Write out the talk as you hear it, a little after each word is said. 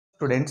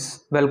Students,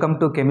 welcome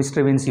to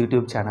Chemistry Wins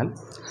YouTube channel.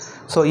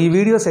 So, in this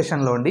video session,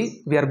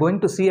 we are going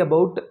to see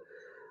about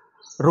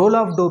role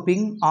of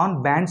doping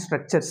on band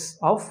structures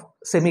of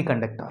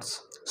semiconductors.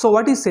 So,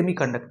 what is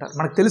semiconductor?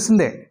 Manaku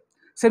telusinde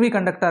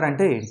semiconductor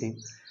ante enti.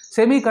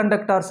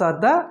 Semiconductors are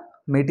the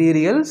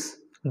materials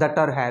that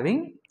are having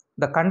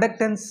the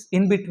conductance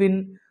in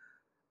between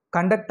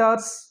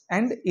conductors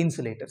and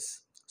insulators.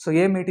 So,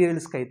 A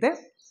materials కి అయితే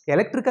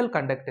electrical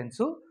conductance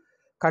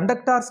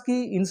conductors ki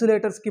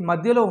insulators ki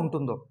మధ్యలో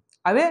ఉంటుందో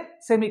అవే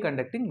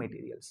semiconducting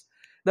materials.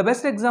 The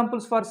best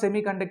examples for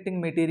semiconducting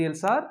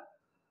materials are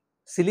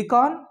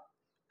silicon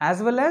as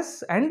well as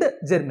and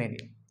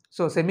germanium.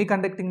 So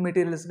semiconducting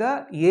మెటీరియల్స్గా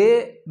ఏ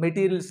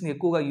మెటీరియల్స్ని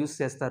ఎక్కువగా use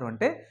చేస్తారు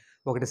అంటే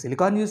ఒకటి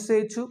silicon use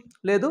చేయొచ్చు,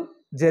 లేదు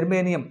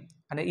జెర్మేనియం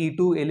అనే ఈ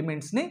టూ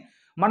ఎలిమెంట్స్ని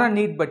మన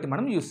నీడ్ బట్టి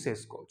మనం యూస్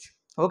చేసుకోవచ్చు.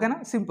 ఓకేనా,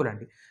 సింపుల్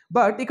అండి.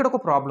 బట్ ఇక్కడ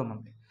ఒక ప్రాబ్లం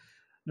ఉంది.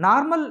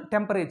 నార్మల్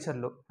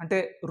టెంపరేచర్లో అంటే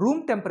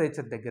రూమ్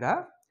టెంపరేచర్ దగ్గర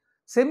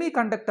సెమీ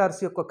కండక్టర్స్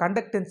యొక్క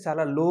కండక్టెన్స్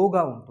చాలా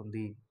లోగా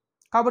ఉంటుంది.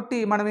 కాబట్టి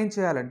మనం ఏం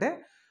చేయాలంటే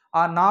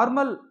ఆ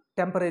నార్మల్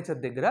టెంపరేచర్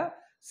దగ్గర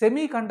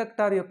సెమీ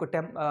కండక్టర్ యొక్క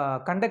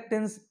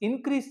కండక్టెన్స్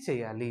ఇంక్రీజ్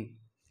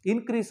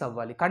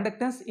అవ్వాలి,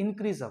 కండక్టెన్స్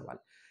ఇంక్రీజ్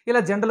అవ్వాలి. ఇలా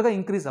జనరల్గా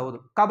ఇంక్రీజ్ అవ్వదు.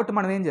 కాబట్టి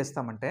మనం ఏం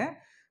చేస్తామంటే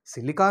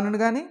సిలికాన్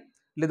కానీ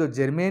లేదా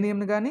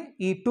జెర్మేనియంని కానీ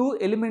ఈ టూ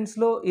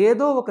ఎలిమెంట్స్లో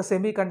ఏదో ఒక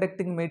సెమీ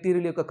కండక్టింగ్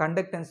మెటీరియల్ యొక్క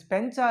కండక్టెన్స్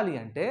పెంచాలి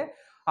అంటే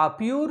ఆ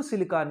ప్యూర్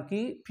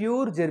సిలికాన్కి,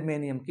 ప్యూర్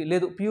జెర్మేనియంకి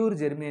లేదు ప్యూర్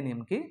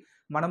జెర్మేనియంకి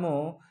మనము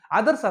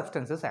అదర్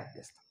సబ్స్టెన్సెస్ యాడ్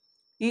చేస్తాం.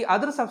 ఈ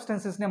అదర్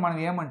సబ్స్టెన్సెస్ని మనం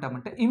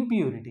ఏమంటామంటే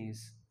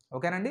ఇంప్యూరిటీస్.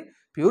 ఓకేనండి,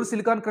 ప్యూర్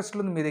సిలికాన్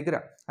క్రిస్టల్ ఉంది మీ దగ్గర,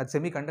 అది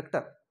సెమీ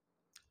కండక్టర్.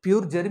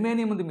 ప్యూర్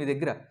జెర్మేనియం ఉంది మీ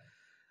దగ్గర,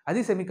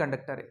 అది సెమీ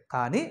కండక్టరే,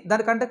 కానీ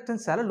దాని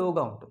కండక్టెన్స్ చాలా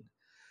లోగా ఉంటుంది.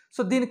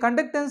 సో దీని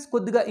కండక్టెన్స్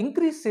కొద్దిగా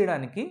ఇంక్రీజ్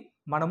చేయడానికి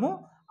మనము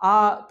ఆ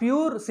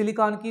ప్యూర్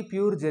సిలికాన్కి,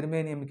 ప్యూర్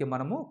జెర్మేనియంకి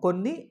మనము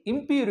కొన్ని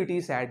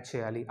ఇంప్యూరిటీస్ యాడ్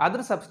చేయాలి,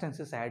 అదర్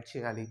సబ్స్టెన్సెస్ యాడ్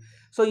చేయాలి.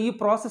 సో ఈ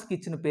ప్రాసెస్కి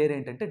ఇచ్చిన పేరు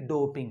ఏంటంటే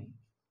డోపింగ్.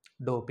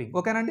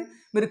 ఓకేనండి,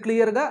 మీరు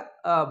క్లియర్గా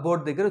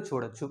బోర్డ్ దగ్గర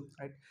చూడొచ్చు.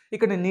 రైట్,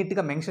 ఇక్కడ నేను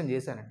నీట్గా మెన్షన్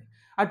చేశానండి.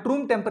 At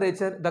room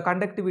temperature the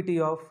conductivity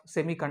of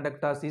semi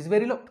conductors is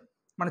very low,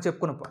 మనం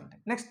చెప్పుకున్న పాయింట్.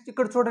 నెక్స్ట్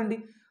ఇక్కడ చూడండి,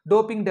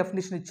 డోపింగ్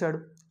డెఫినేషన్ ఇచ్చాడు.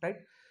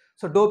 రైట్,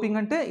 సో డోపింగ్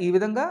అంటే ఈ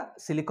విధంగా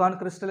సిలికాన్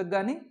క్రిస్టల్కి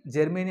కానీ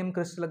జెర్మేనియం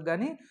క్రిస్టల్కి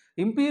కానీ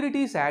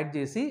ఇంప్యూరిటీస్ యాడ్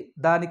చేసి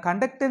దాని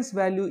కండక్టెన్స్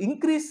వాల్యూ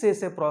ఇంక్రీజ్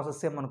చేసే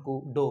ప్రాసెస్సే మనకు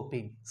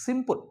డోపింగ్.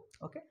 సింపుల్.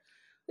 ఓకే,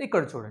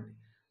 ఇక్కడ చూడండి,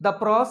 the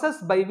process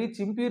by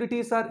which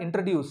impurities are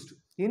introduced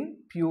in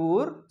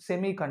pure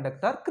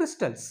semiconductor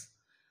crystals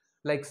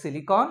like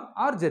silicon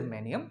or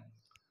germanium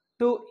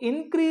to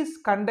increase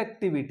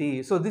conductivity.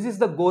 So this is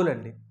the goal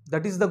and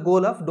that is the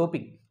goal of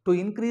doping. To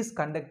increase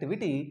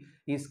conductivity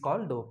is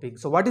called doping.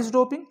 So what is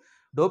doping?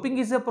 Doping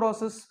is a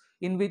process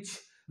in which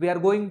we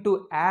are going to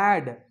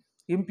add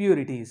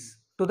impurities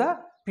to the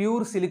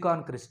pure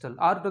silicon crystal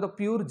or to the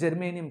pure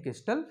germanium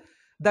crystal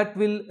that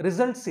will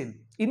results in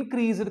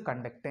increased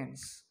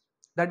conductance.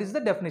 That is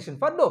the definition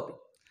for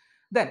doping.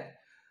 Then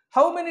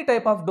how many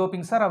type of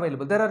dopings are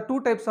available? There are two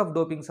types of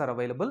dopings are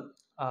available,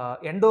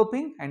 N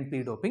doping and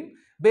P doping.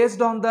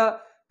 Based on the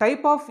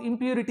type of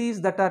impurities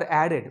that are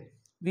added,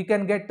 we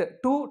can get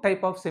two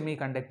type of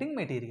semiconducting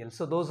materials.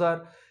 So those are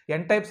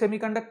N type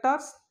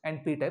semiconductors and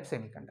P type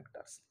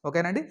semiconductors.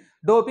 Okay nandi,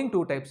 doping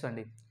two types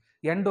andi,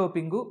 N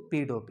doping,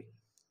 P doping.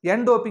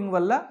 N doping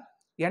valla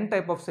N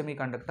type of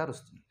semiconductor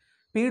vastundi,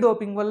 P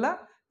doping valla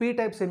P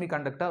type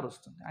semiconductor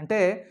వస్తుంది. అంటే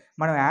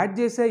మనం add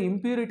చేసే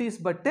impurities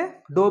బట్టే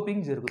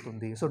doping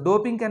జరుగుతుంది. So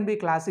doping can be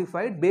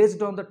classified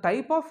based on the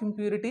type of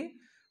impurity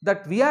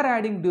that we are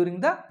adding during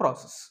the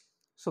process.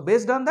 So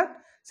based on that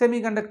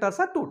semiconductors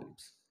are two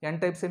types, N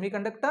type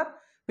semiconductor,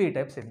 P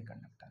type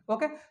semiconductor.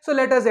 Okay, so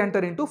let us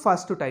enter into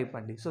first type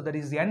అండి. So that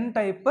is N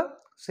type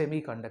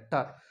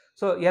semiconductor.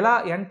 So ఎలా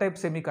N type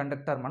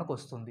semiconductor మనకు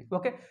వస్తుంది?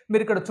 Okay,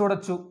 మీరు ఇక్కడ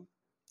చూడొచ్చు.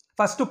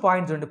 First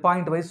point చూడండి,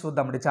 point wise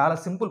చూద్దామండి, చాలా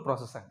సింపుల్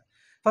ప్రాసెస్ అండి.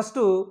 ఫస్ట్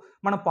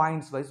మనం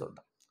పాయింట్స్ వైజ్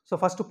చూద్దాం. సో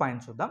ఫస్ట్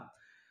పాయింట్ చూద్దాం,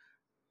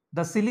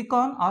 the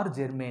silicon are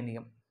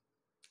germanium.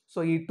 So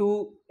ఈ two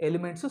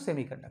elements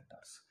semi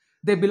conductors,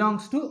 they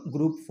belongs to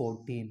group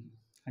 14.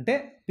 అంటే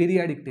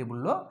పీరియాడిక్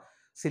టేబుల్లో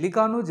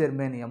సిలికాను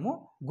జెర్మేనియము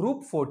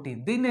గ్రూప్ 14.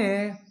 దీన్నే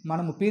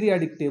మనము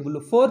పీరియాడిక్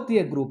టేబుల్లో 4th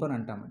A గ్రూప్ అని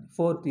అంటామండి.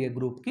 4th A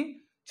గ్రూప్కి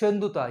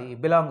చెందుతాయి,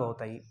 బిలాంగ్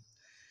అవుతాయి.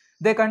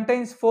 They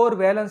contains 4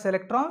 valence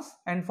electrons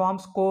and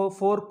forms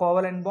 4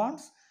 covalent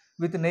bonds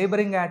with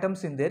neighboring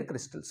atoms in their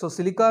crystal. So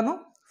సిలికాను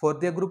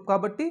 4th A group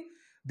కాబట్టి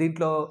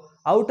దీంట్లో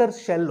అవుటర్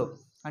షెల్లో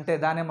అంటే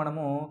దాన్ని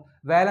మనము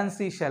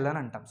వ్యాలెన్సీ షెల్ అని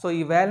అంటాం. సో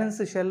ఈ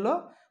వ్యాలెన్సీ షెల్లో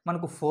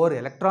మనకు 4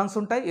 ఎలక్ట్రాన్స్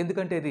ఉంటాయి,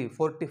 ఎందుకంటే ఇది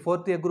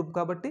 4th A గ్రూప్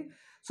కాబట్టి.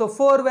 సో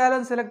 4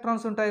 వ్యాలెన్స్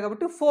ఎలక్ట్రాన్స్ ఉంటాయి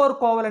కాబట్టి 4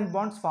 కోవలెంట్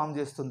బాండ్స్ ఫామ్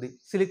చేస్తుంది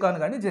సిలికాన్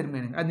కానీ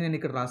జెర్మేనియం. అది నేను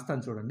ఇక్కడ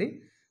రాస్తాను చూడండి.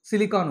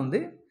 సిలికాన్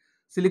ఉంది,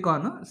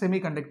 సిలికాన్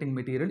సెమీ కండక్టింగ్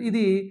మెటీరియల్,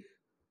 ఇది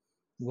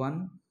 1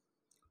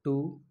 2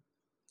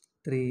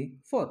 3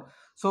 4.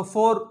 సో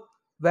 4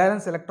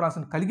 వ్యాలెన్స్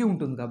ఎలక్ట్రాన్స్ని కలిగి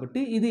ఉంటుంది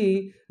కాబట్టి ఇది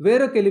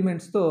వేరొక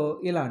ఎలిమెంట్స్తో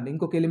ఇలా అండి.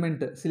 ఇంకొక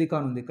ఎలిమెంట్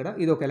సిలికాన్ ఉంది, ఇక్కడ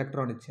ఇది ఒక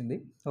ఎలక్ట్రాన్ ఇచ్చింది.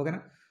 ఓకేనా,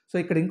 సో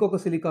ఇక్కడ ఇంకొక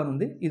సిలికాన్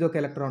ఉంది, ఇది ఒక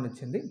ఎలక్ట్రాన్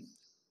ఇచ్చింది.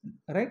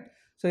 రైట్,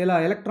 సో ఇలా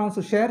ఎలక్ట్రాన్స్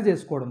షేర్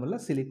చేసుకోవడం వల్ల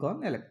సిలికాన్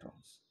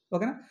ఎలక్ట్రాన్స్.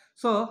 ఓకేనా.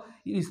 సో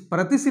ఈ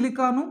ప్రతి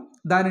సిలికాను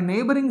దాని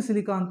నైబరింగ్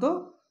సిలికాన్తో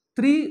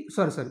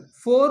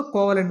 4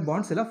 కోవలెంట్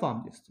బాండ్స్ ఇలా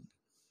ఫామ్ చేస్తుంది.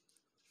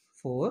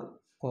 4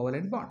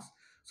 covalent bonds.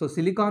 So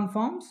silicon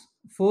forms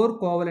 4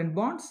 covalent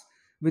bonds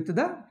with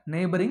the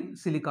neighboring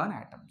silicon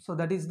atom. So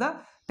that is the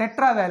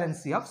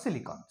tetravalency of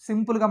silicon.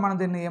 Simple ga mana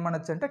dinni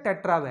emanachchu ante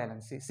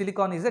tetravalency.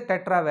 Silicon is a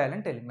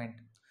tetravalent element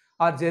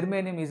or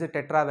germanium is a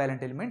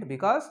tetravalent element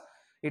because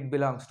it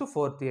belongs to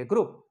 4th A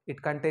group. It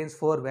contains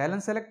 4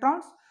 valence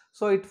electrons,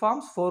 so it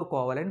forms 4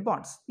 covalent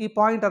bonds. Ee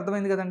point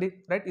ardhamaindi kadandi,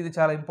 right? Idi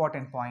chaala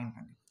important point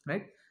andi,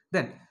 right?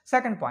 Then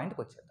second point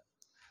ki vachedam.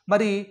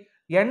 Mari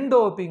n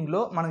doping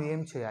లో మనం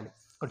ఏం చేయాలి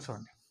ఇక్కడ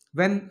చూడండి.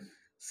 When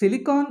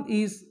silicon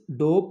is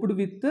doped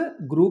with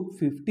group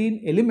 15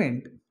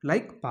 element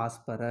like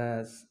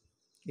phosphorus,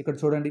 ఇక్కడ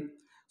చూడండి.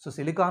 So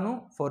సిలికాను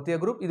 4th A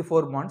group, ఇది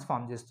 4 bonds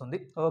form చేస్తుంది.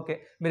 ఓకే,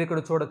 మీరు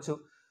ఇక్కడ చూడొచ్చు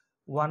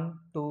 1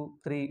 2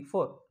 3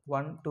 4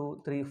 1 2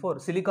 3 4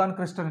 సిలికాన్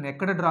క్రిస్టల్ నేను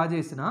ఎక్కడ డ్రా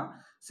చేసినా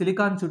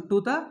సిలికాన్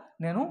చుట్టూతా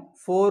నేను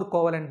 4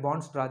 కోవలెంట్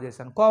బాండ్స్ డ్రా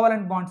చేశాను.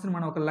 కోవలెంట్ బాండ్స్ని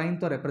మనం ఒక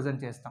లైన్తో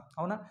రిప్రజెంట్ చేస్తాం,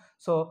 అవునా.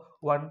 సో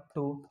 1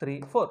 2 3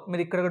 4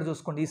 మీరు ఇక్కడ కూడా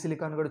చూసుకోండి, ఈ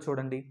సిలికాన్ కూడా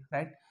చూడండి,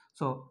 రైట్.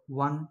 సో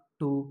 1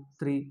 2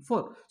 3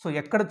 4 సో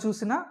ఎక్కడ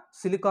చూసినా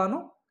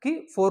సిలికానుకి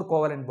 4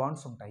 కోవలెంట్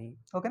బాండ్స్ ఉంటాయి,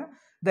 ఓకేనా.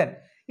 దెన్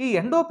ఈ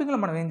ఎండోపింగ్లో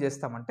మనం ఏం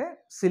చేస్తామంటే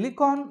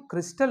సిలికాన్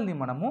క్రిస్టల్ని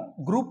మనము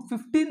గ్రూప్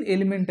 15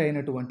 ఎలిమెంట్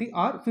అయినటువంటి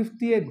are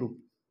 5th A group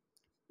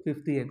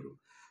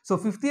so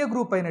 5th A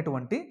group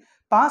అయినటువంటి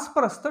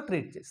ఫాస్ఫరస్తో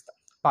ట్రీట్ చేస్తాం,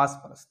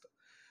 ఫాస్ఫరస్తో.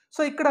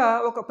 సో ఇక్కడ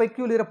ఒక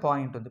పెక్యులర్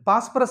పాయింట్ ఉంది.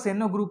 ఫాస్ఫరస్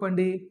ఎన్నో గ్రూప్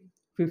అండి?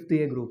 5th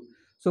A group.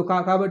 సో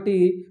కాబట్టి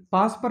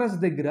ఫాస్ఫరస్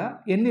దగ్గర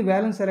ఎన్ని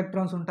వ్యాలెన్స్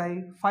ఎలక్ట్రాన్స్ ఉంటాయి?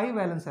 5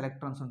 వ్యాలెన్స్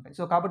ఎలక్ట్రాన్స్ ఉంటాయి.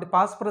 సో కాబట్టి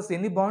ఫాస్ఫరస్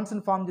ఎన్ని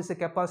బాండ్స్ని ఫామ్ చేసే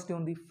కెపాసిటీ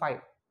ఉంది?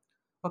 5.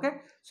 Okay,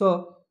 so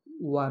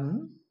 1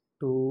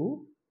 2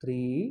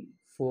 3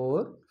 4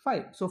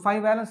 5 so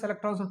 5 violence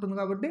electrons ఉంటుంది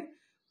కాబట్టి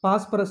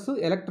ఫాస్ఫరస్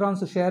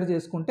ఎలక్ట్రాన్స్ షేర్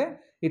చేసుకుంటే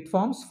it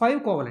forms 5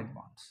 covalent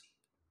bonds.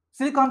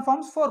 Silicon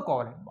forms 4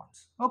 covalent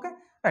bonds. Okay,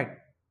 right.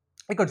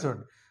 ఇక్కడ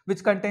చూడండి,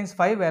 which contains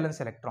 5 violence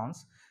electrons.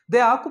 They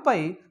occupy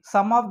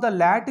some of the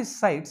lattice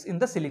sites in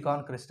the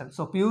silicon crystal.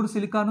 So pure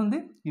silicon ఉంది,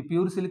 ఈ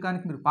pure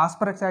సిలికాన్కి మీరు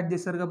phosphorus add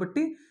చేశారు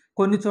కాబట్టి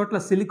కొన్ని చోట్ల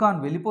silicon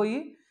వెళ్ళిపోయి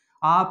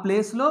ఆ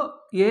ప్లేస్లో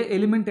ఏ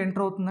ఎలిమెంట్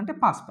ఎంటర్ అవుతుందంటే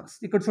ఫాస్ఫరస్.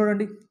 ఇక్కడ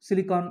చూడండి,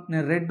 సిలికాన్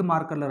నేను రెడ్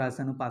మార్కర్లో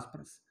రాశాను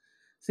phosphorus,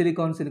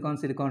 silicon silicon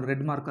silicon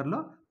red మార్కర్లో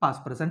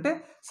phosphorus. అంటే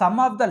some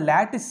of the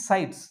lattice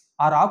sites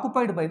are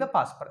occupied by the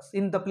phosphorus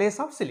in the place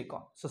of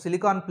silicon. So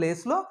silicon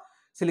ప్లేస్లో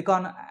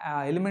సిలికాన్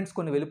ఎలిమెంట్స్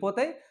కొన్ని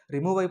వెళ్ళిపోతాయి,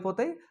 రిమూవ్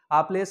అయిపోతాయి, ఆ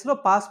ప్లేస్లో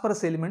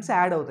ఫాస్ఫరస్ ఎలిమెంట్స్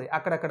యాడ్ అవుతాయి,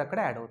 అక్కడక్కడక్కడ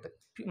యాడ్ అవుతాయి,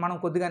 మనం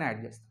కొద్దిగానే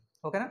యాడ్ చేస్తాం,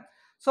 ఓకేనా.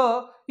 సో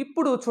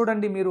ఇప్పుడు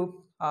చూడండి మీరు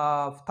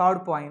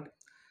third point,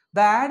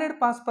 the added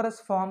phosphorus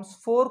forms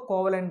 4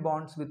 covalent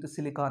bonds with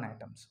silicon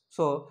items.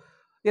 So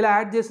ఇలా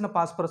యాడ్ చేసిన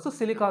ఫాస్ఫరస్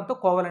సిలికాన్తో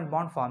కోవలెంట్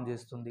బాండ్ ఫామ్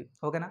చేస్తుంది,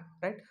 ఓకేనా,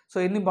 రైట్. సో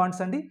ఎన్ని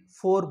బాండ్స్ అండి?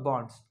 4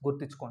 bonds,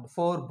 గుర్తించుకోండి,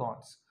 4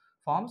 bonds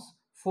forms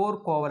 4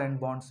 covalent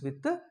bonds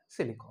with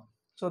silicon.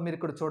 So మీరు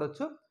ఇక్కడ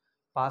చూడొచ్చు,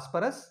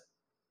 ఫాస్ఫరస్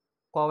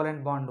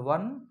కోవలెంట్ బాండ్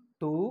 1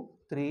 2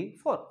 3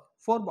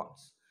 4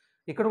 బాండ్స్.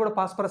 ఇక్కడ కూడా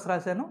ఫాస్ఫరస్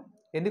రాశాను,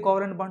 ఎన్ని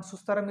కోవలెంట్ బాండ్స్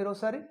చూస్తారా మీరు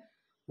ఒకసారి?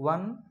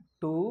 1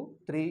 2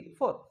 3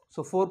 4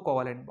 సో 4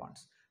 కోవలెంట్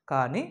బాండ్స్.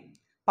 కానీ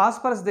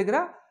ఫాస్ఫరస్ దగ్గర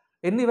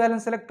ఎన్ని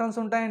వ్యాలెన్స్ ఎలక్ట్రాన్స్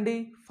ఉంటాయండి?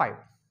 5.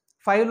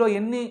 5లో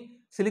ఎన్ని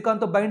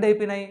సిలికాన్తో బైండ్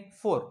అయిపోయినాయి?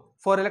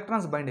 4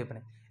 ఎలక్ట్రాన్స్ బైండ్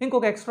అయిపోయినాయి,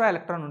 ఇంకొక ఎక్స్ట్రా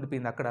ఎలక్ట్రాన్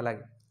ఉండిపోయింది అక్కడ.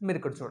 అలాగే మీరు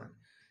ఇక్కడ చూడండి,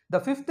 the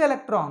 5th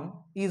electron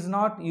is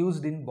not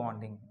used in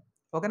bonding,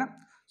 ఓకేనా.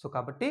 సో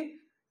కాబట్టి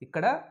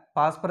ఇక్కడ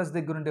ఫాస్ఫరస్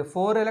దగ్గర ఉండే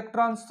 4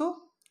 ఎలక్ట్రాన్స్,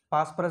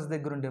 ఫాస్ఫరస్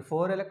దగ్గర ఉండే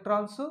 4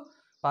 ఎలక్ట్రాన్స్,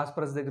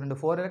 ఫాస్ఫరస్ దగ్గర ఉండే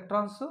 4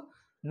 electrons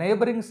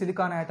neighbouring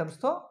silicon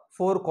ఐటమ్స్తో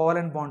 4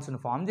 covalent బాండ్స్ని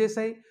form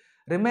చేశాయి.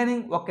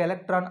 రిమైనింగ్ ఒక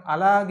ఎలక్ట్రాన్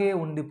అలాగే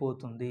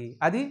ఉండిపోతుంది,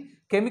 అది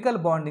కెమికల్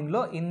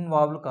బాండింగ్లో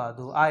ఇన్వాల్వ్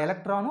కాదు. ఆ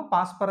ఎలక్ట్రాన్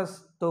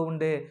ఫాస్ఫరస్తో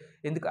ఉండే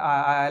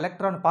ఆ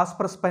ఎలక్ట్రాన్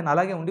ఫాస్ఫరస్ పైన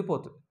అలాగే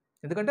ఉండిపోతుంది,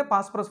 ఎందుకంటే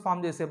ఫాస్ఫరస్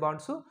ఫామ్ చేసే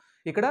బాండ్స్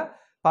ఇక్కడ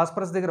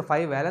ఫాస్ఫరస్ దగ్గర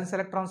 5 వ్యాలెన్స్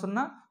ఎలక్ట్రాన్స్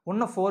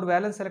ఉన్న 4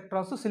 వ్యాలెన్స్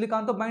ఎలక్ట్రాన్స్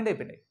సిలికాన్తో బైండ్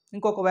అయిపోయినాయి,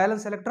 ఇంకొక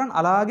వ్యాలెన్స్ ఎలక్ట్రాన్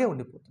అలాగే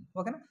ఉండిపోతుంది,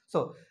 ఓకేనా.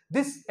 So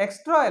this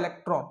extra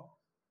electron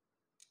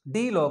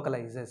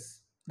delocalizes,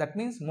 that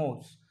means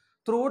moves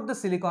throughout the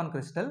silicon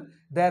crystal,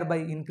 thereby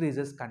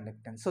increases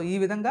conductance. So ఈ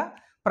విధంగా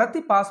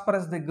ప్రతి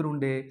ఫాస్ఫరస్ దగ్గర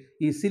ఉండే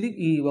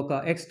ఈ ఒక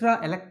ఎక్స్ట్రా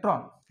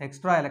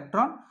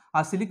ఎలక్ట్రాన్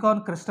ఆ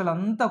సిలికాన్ క్రిస్టల్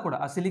అంతా కూడా,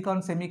 ఆ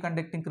సిలికాన్ సెమీ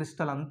కండక్టింగ్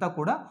క్రిస్టల్ అంతా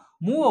కూడా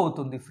మూవ్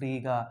అవుతుంది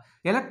ఫ్రీగా,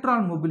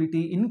 ఎలక్ట్రాన్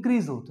మొబిలిటీ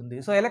ఇంక్రీజ్ అవుతుంది.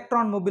 సో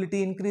ఎలక్ట్రాన్ మొబిలిటీ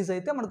ఇంక్రీజ్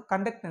అయితే మనకు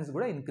కండక్టెన్స్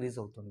కూడా ఇంక్రీజ్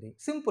అవుతుంది.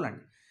 సింపుల్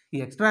అండి, ఈ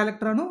ఎక్స్ట్రా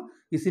ఎలక్ట్రాను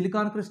ఈ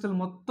సిలికాన్ క్రిస్టల్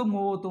మొత్తం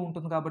మూవ్ అవుతూ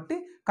ఉంటుంది కాబట్టి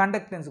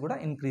కండక్టెన్స్ కూడా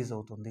ఇంక్రీజ్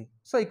అవుతుంది.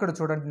 సో ఇక్కడ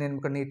చూడండి, నేను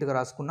ఇక్కడ నీట్గా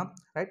రాసుకున్నాం,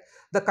 right.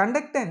 The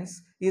conductance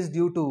is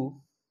due to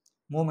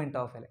moment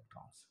of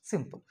electrons,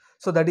 simple.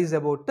 So that is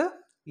about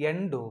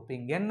an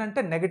doping. ఎన్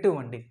అంటే నెగటివ్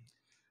అండి,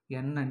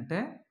 ఎన్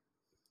అంటే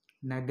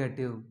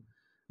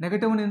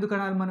నెగటివ్ని ఎందుకు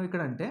అనాలి మనం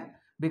ఇక్కడ అంటే,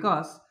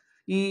 బికాస్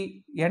ఈ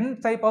ఎన్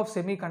టైప్ ఆఫ్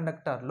సెమీ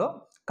కండక్టర్లో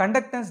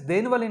కండక్టెన్స్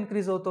దేని వల్ల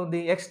ఇంక్రీజ్ అవుతుంది?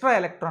 ఎక్స్ట్రా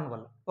ఎలక్ట్రాన్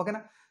వల్ల,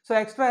 ఓకేనా. సో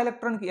ఎక్స్ట్రా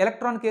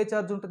ఎలక్ట్రాన్కి ఏ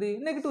ఛార్జ్ ఉంటుంది?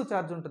 నెగిటివ్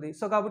ఛార్జ్ ఉంటుంది.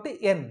 సో కాబట్టి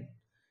ఎన్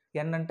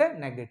ఎన్ అంటే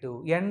నెగటివ్,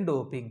 ఎన్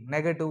డోపింగ్,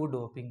 నెగటివ్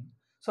డోపింగ్.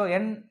 సో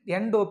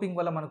ఎన్ డోపింగ్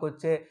వల్ల మనకు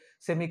వచ్చే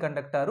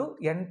సెమీకండక్టారు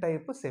ఎన్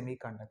type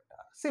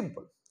semiconductor.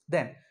 Simple.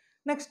 Then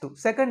next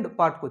second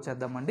పార్ట్కి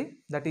వచ్చేద్దామండి.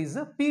 That is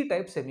P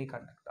type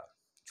semiconductor.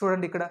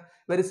 చూడండి ఇక్కడ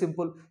వెరీ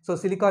సింపుల్. సో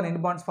సిలికాన్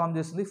ఎన్ని బాండ్స్ ఫామ్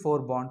చేస్తుంది?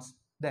 4 బాండ్స్.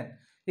 దెన్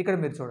ఇక్కడ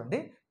మీరు చూడండి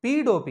పీ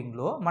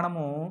డోపింగ్లో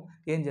మనము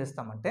ఏం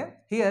చేస్తామంటే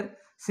here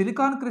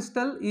silicon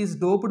crystal is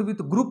doped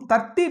with group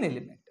 13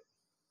 element.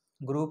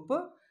 Group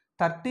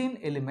 13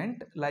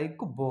 element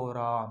like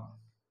boron.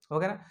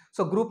 ఓకేనా?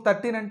 సో గ్రూప్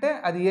 13 అంటే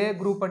అది ఏ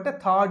గ్రూప్ అంటే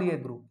థర్డ్ ఏ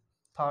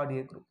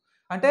గ్రూప్.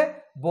 అంటే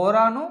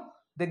బోరాను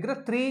దగ్గర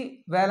 3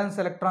 వ్యాలెన్స్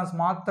ఎలక్ట్రాన్స్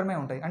మాత్రమే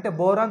ఉంటాయి. అంటే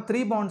బోరాన్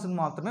 3 బాండ్స్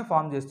మాత్రమే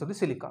ఫామ్ చేస్తుంది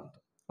సిలికాన్తో.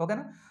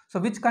 ఓకేనా? So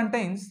which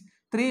contains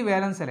 3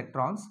 violence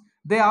electrons,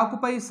 they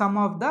occupy some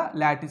of the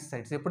lattice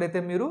sites. ఎప్పుడైతే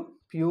మీరు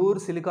ప్యూర్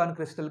సిలికాన్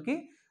క్రిస్టల్కి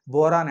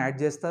బోరాన్ యాడ్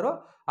చేస్తారో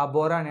ఆ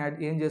బోరాన్ యాడ్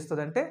ఏం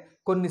చేస్తుందంటే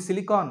కొన్ని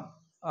సిలికాన్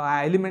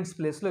ఎలిమెంట్స్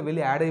ప్లేస్లో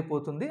వెళ్ళి యాడ్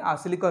అయిపోతుంది, ఆ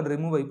సిలికాన్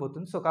రిమూవ్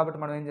అయిపోతుంది. సో కాబట్టి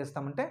మనం ఏం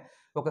చేస్తామంటే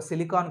ఒక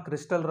సిలికాన్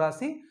క్రిస్టల్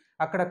రాసి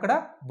అక్కడక్కడ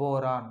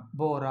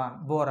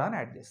బోరాన్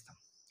యాడ్ చేస్తాం.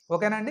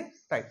 ఓకేనండి?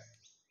 రైట్.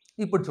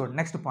 ఇప్పుడు చూడండి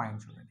నెక్స్ట్ పాయింట్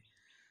చూడండి.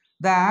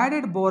 The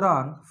added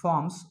boron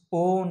forms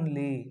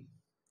only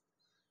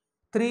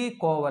 3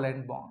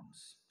 covalent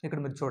bonds. ఇక్కడ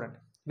మీరు చూడండి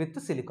విత్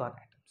సిలికాన్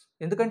ఆటమ్స్.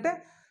 ఎందుకంటే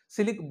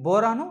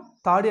బోరాను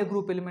థర్డ్ ఏ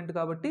గ్రూప్ ఎలిమెంట్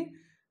కాబట్టి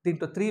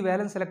దీంట్లో 3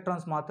 వ్యాలెన్స్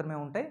ఎలక్ట్రాన్స్ మాత్రమే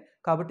ఉంటాయి.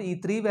 కాబట్టి ఈ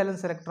 3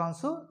 వ్యాలెన్స్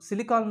ఎలక్ట్రాన్స్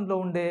సిలికాన్లో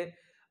ఉండే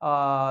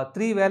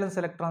 3 వ్యాలెన్స్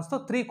ఎలక్ట్రాన్స్తో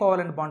 3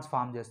 కోవలెంట్ బాండ్స్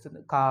ఫామ్ చేస్తుంది.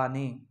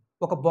 కానీ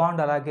ఒక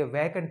బాండ్ అలాగే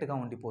వేకెంట్గా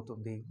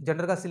ఉండిపోతుంది.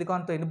 జనరల్గా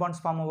సిలికాన్తో ఎన్ని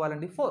బాండ్స్ ఫామ్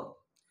అవ్వాలండి? 4.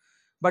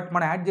 బట్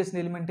మనం యాడ్ చేసిన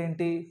ఎలిమెంట్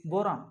ఏంటి?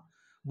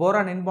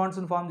 బోరాన్ ఎన్ని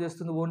బాండ్స్ని ఫామ్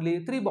చేస్తుంది? Only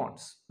 3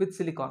 bonds with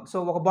silicon. So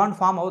ఒక బాండ్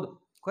ఫామ్ అవ్వదు.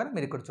 కానీ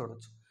మీరు ఇక్కడ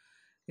చూడవచ్చు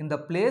in the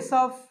place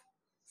of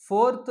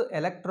 4th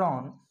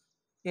electron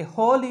A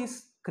whole is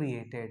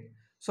created.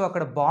 So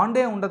అక్కడ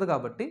బాండే ఉండదు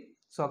కాబట్టి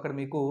సో అక్కడ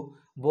మీకు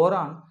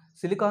boron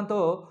సిలికాన్తో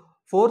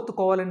 4th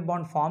covalent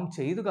bond form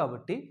చేయదు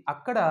కాబట్టి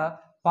అక్కడ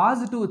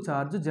పాజిటివ్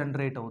ఛార్జ్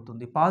జనరేట్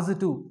అవుతుంది,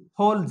 పాజిటివ్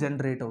హోల్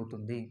జనరేట్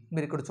అవుతుంది.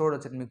 మీరు ఇక్కడ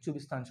చూడవచ్చు, మీకు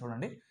చూపిస్తాను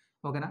చూడండి.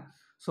 ఓకేనా?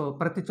 సో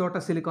ప్రతి చోట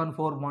సిలికాన్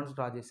 4 బాండ్స్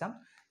డ్రా చేసాం.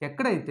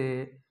 ఎక్కడైతే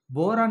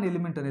బోరాన్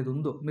ఎలిమెంట్ అనేది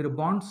ఉందో మీరు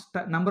బాండ్స్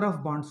నెంబర్ ఆఫ్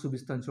బాండ్స్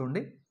చూపిస్తాను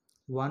చూడండి.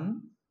 1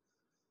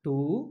 2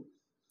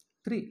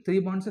 3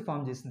 బాండ్స్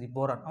ఫామ్ చేసింది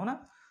బోరాన్. అవునా?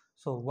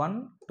 సో 1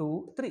 2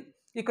 3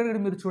 ఇక్కడ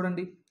మీరు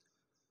చూడండి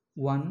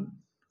 1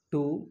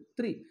 2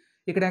 3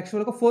 ఇక్కడ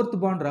యాక్చువల్గా 4th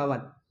బాండ్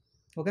రావాలి.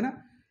 ఓకేనా?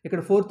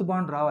 ఇక్కడ 4th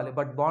బాండ్ రావాలి,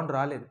 బట్ బాండ్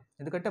రాలేదు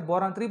ఎందుకంటే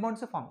బోరాన్ 3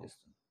 బాండ్సే ఫామ్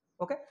చేస్తుంది.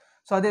 ఓకే?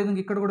 సో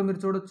అదేవిధంగా ఇక్కడ కూడా మీరు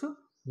చూడొచ్చు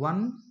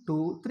 1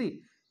 2 3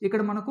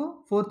 ఇక్కడ మనకు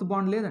 4th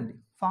బాండ్ లేదండి,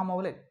 ఫామ్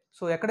అవ్వలేదు.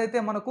 సో ఎక్కడైతే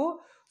మనకు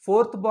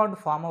 4th బాండ్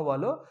ఫామ్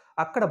అవ్వాలో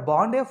అక్కడ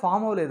బాండే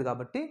ఫామ్ అవ్వలేదు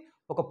కాబట్టి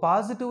ఒక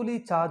పాజిటివ్లీ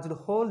చార్జ్డ్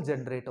హోల్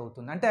జనరేట్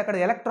అవుతుంది. అంటే అక్కడ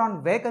ఎలక్ట్రాన్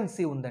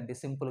వేకెన్సీ ఉందండి.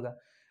 సింపుల్గా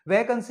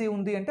వేకెన్సీ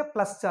ఉంది అంటే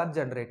ప్లస్ చార్జ్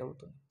జనరేట్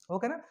అవుతుంది.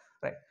 ఓకేనా?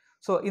 Right.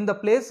 So in the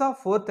place of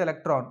 4th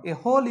electron A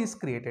whole is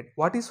created.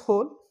 What is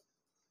whole?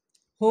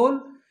 Whole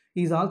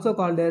is also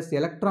called as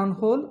electron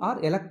hole are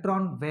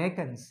electron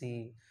vacancy.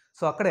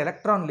 So అక్కడ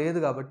electron లేదు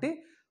కాబట్టి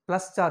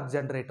plus charge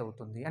generate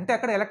అవుతుంది. అంటే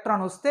అక్కడ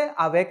electron వస్తే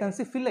ఆ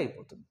vacancy fill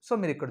అయిపోతుంది. So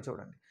మీరు ఇక్కడ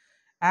చూడండి,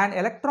 and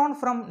electron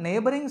from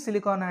neighbouring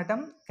silicon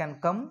atom can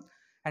come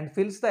and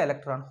fills the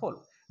electron hole.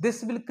 This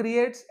will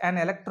creates an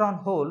electron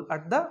hole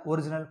at the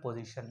original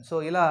position. So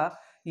ఇలా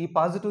ఈ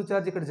పాజిటివ్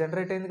ఛార్జ్ ఇక్కడ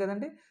జనరేట్ అయింది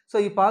కదండి. సో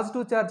ఈ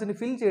పాజిటివ్ ఛార్జ్ని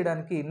ఫిల్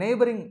చేయడానికి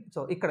నేబరింగ్ సో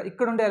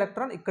ఇక్కడ ఉండే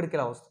electron ఇక్కడికి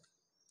ఇలా వస్తుంది.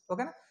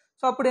 ఓకేనా?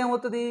 సో అప్పుడు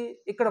ఏమవుతుంది?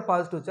 ఇక్కడ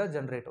పాజిటివ్ ఛార్జ్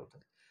జనరేట్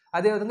అవుతుంది.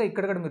 అదేవిధంగా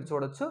ఇక్కడ కూడా మీరు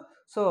చూడొచ్చు.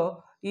 సో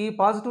ఈ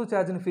పాజిటివ్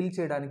ఛార్జ్ని ఫిల్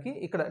చేయడానికి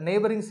ఇక్కడ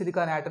నేబరింగ్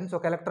సిలికాన్ ఆటమ్స్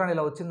ఒక ఎలక్ట్రాన్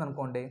ఇలా వచ్చింది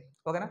అనుకోండి.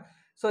 ఓకేనా?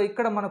 సో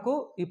ఇక్కడ మనకు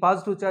ఈ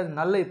పాజిటివ్ ఛార్జ్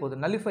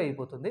నల్లిఫై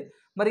అయిపోతుంది.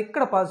 మరి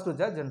ఇక్కడ పాజిటివ్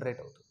ఛార్జ్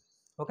జనరేట్ అవుతుంది.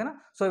 ఓకేనా?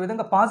 సో ఈ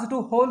విధంగా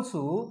పాజిటివ్ హోల్స్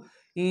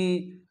ఈ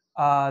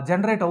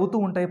జనరేట్ అవుతూ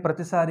ఉంటాయి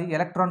ప్రతిసారి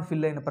ఎలక్ట్రాన్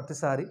ఫిల్ అయిన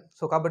ప్రతిసారి.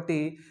 సో కాబట్టి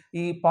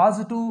ఈ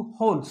పాజిటివ్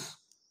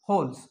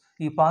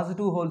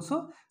హోల్స్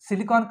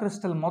సిలికాన్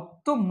క్రిస్టల్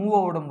మొత్తం మూవ్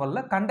అవ్వడం వల్ల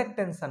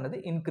కండక్టెన్స్ అన్నది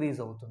ఇంక్రీజ్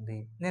అవుతుంది.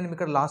 నేను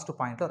ఇక్కడ లాస్ట్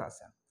పాయింట్లో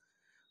రాశాను,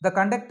 the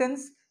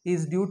conductance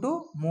is due to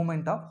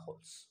moment of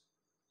holes.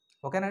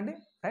 ఓకేనండి?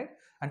 రైట్.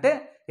 అంటే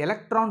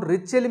ఎలక్ట్రాన్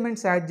రిచ్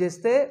ఎలిమెంట్స్ యాడ్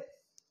చేస్తే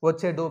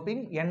వచ్చే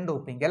డోపింగ్ ఎన్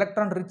డోపింగ్.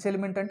 ఎలక్ట్రాన్ రిచ్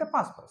ఎలిమెంట్ అంటే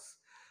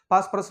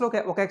పాస్పరస్లో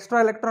ఒక ఎక్స్ట్రా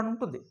ఎలక్ట్రాన్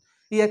ఉంటుంది.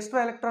 ఈ ఎక్స్ట్రా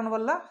ఎలక్ట్రాన్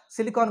వల్ల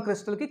సిలికాన్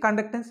క్రిస్టల్కి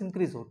కండక్టెన్స్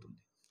ఇంక్రీజ్ అవుతుంది.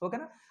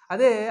 ఓకేనా?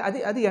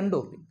 అది ఎన్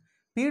డోపింగ్.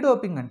 పీ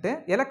డోపింగ్ అంటే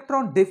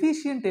ఎలక్ట్రాన్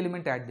డెఫిషియంట్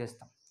ఎలిమెంట్ యాడ్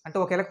చేస్తాం, అంటే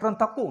ఒక ఎలక్ట్రాన్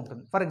తక్కువ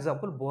ఉంటుంది. For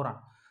example boron.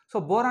 So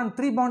boron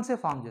 3 బాండ్సే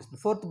form చేస్తుంది,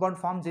 4th బాండ్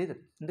ఫామ్ చేయదు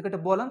ఎందుకంటే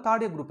బోరాన్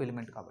థర్డ్ ఏ గ్రూప్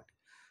ఎలిమెంట్ కాబట్టి.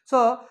 సో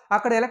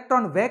అక్కడ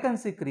ఎలక్ట్రాన్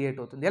వేకెన్సీ క్రియేట్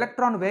అవుతుంది.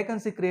 ఎలక్ట్రాన్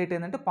వేకెన్సీ క్రియేట్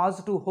అయిందంటే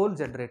పాజిటివ్ హోల్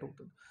జనరేట్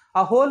అవుతుంది.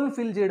 ఆ హోల్ని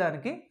ఫిల్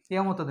చేయడానికి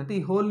ఏమవుతుందంటే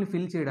ఈ హోల్ని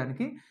ఫిల్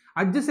చేయడానికి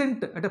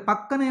అడ్జసెంట్ అంటే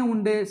పక్కనే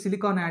ఉండే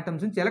సిలికాన్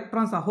ఆటమ్స్ నుంచి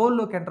ఎలక్ట్రాన్స్ ఆ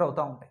హోల్లోకి ఎంటర్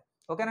అవుతూ ఉంటాయి.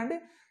 ఓకేనండి?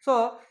 సో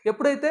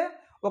ఎప్పుడైతే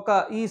ఒక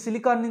ఈ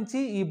సిలికాన్ నుంచి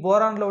ఈ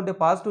బోరాన్లో ఉండే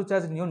పాజిటివ్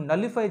ఛార్జ్ని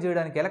నల్లిఫై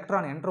చేయడానికి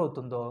ఎలక్ట్రాన్ ఎంటర్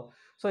అవుతుందో,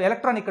 సో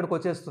ఎలక్ట్రాన్ ఇక్కడికి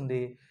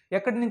వచ్చేస్తుంది.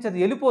 ఎక్కడి నుంచి అది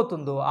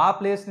వెళ్ళిపోతుందో, ఆ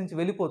ప్లేస్ నుంచి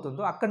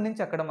వెళ్ళిపోతుందో అక్కడి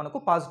నుంచి అక్కడ మనకు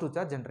పాజిటివ్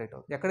ఛార్జ్ జనరేట్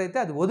అవుతుంది. ఎక్కడైతే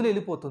అది వదిలి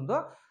వెళ్ళిపోతుందో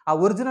ఆ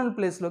ఒరిజినల్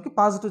ప్లేస్లోకి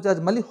పాజిటివ్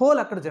ఛార్జ్ మళ్ళీ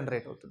హోల్ అక్కడ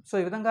జనరేట్ అవుతుంది. సో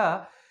ఈ విధంగా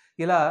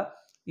ఇలా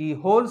ఈ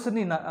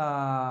హోల్స్ని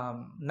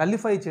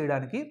నల్లిఫై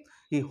చేయడానికి,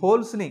 ఈ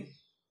హోల్స్ని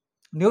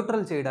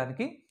న్యూట్రల్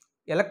చేయడానికి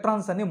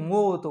ఎలక్ట్రాన్స్ అన్ని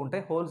మూవ్ అవుతూ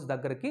ఉంటాయి హోల్స్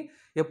దగ్గరికి.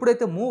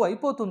 ఎప్పుడైతే మూవ్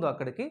అయిపోతుందో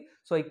అక్కడికి,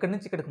 సో ఇక్కడి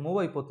నుంచి ఇక్కడికి మూవ్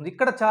అయిపోతుంది.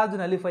 ఇక్కడ ఛార్జ్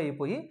నలిఫై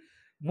అయిపోయి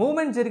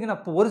మూవ్మెంట్ జరిగిన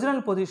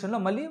ఒరిజినల్ పొజిషన్లో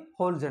మళ్ళీ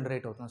హోల్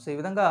జనరేట్ అవుతుంది. సో ఈ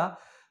విధంగా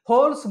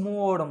హోల్స్ మూవ్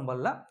అవ్వడం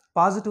వల్ల,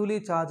 పాజిటివ్లీ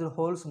ఛార్జ్డ్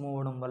హోల్స్ మూవ్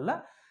అవ్వడం వల్ల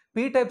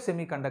పీ టైప్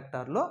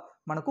సెమీకండక్టర్లో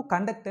మనకు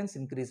కండక్టెన్స్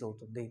ఇంక్రీజ్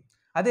అవుతుంది.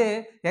 అదే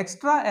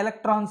ఎక్స్ట్రా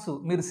ఎలక్ట్రాన్స్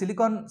మీరు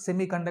సిలికాన్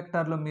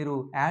సెమీకండక్టర్లో మీరు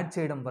యాడ్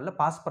చేయడం వల్ల,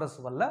 పాస్పరస్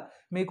వల్ల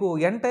మీకు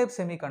ఎన్ టైప్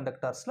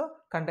సెమీకండక్టర్స్లో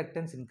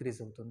కండక్టెన్స్ ఇంక్రీజ్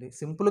అవుతుంది.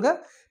 సింపుల్గా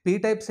పీ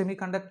టైప్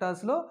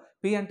సెమీకండక్టర్స్లో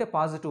పీ అంటే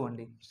పాజిటివ్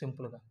అండి.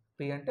 సింపుల్గా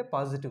పీ అంటే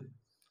పాజిటివ్.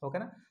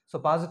 ఓకేనా? సో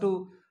పాజిటివ్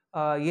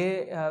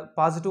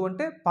పాజిటివ్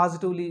అంటే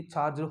positively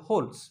charged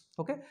holes.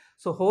 Okay,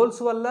 so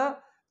holes వల్ల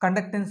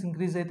కండక్టెన్స్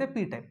ఇంక్రీజ్ అయితే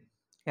పీ టైప్,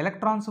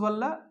 ఎలక్ట్రాన్స్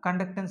వల్ల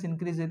కండక్టెన్స్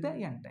ఇంక్రీజ్ అయితే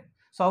ఎన్ type.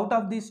 So out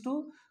of these two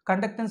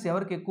conductance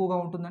ఎవరికి ఎక్కువగా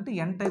ఉంటుందంటే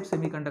ఎన్ టైప్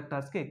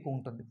సెమీకండక్టర్స్కి ఎక్కువ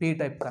ఉంటుంది పీ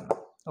టైప్ కన్నా.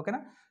 ఓకేనా?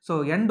 So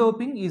N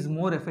doping is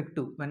more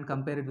effective when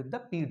compared with the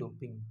P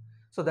doping.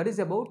 So that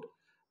is about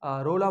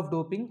role of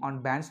doping on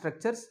band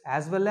structures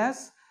as well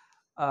as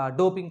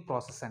doping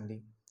process అండి.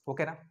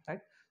 ఓకేనా?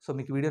 Right. So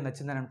మీకు video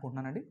నచ్చిందని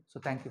అనుకుంటున్నానండి. So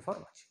thank you for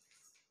watching.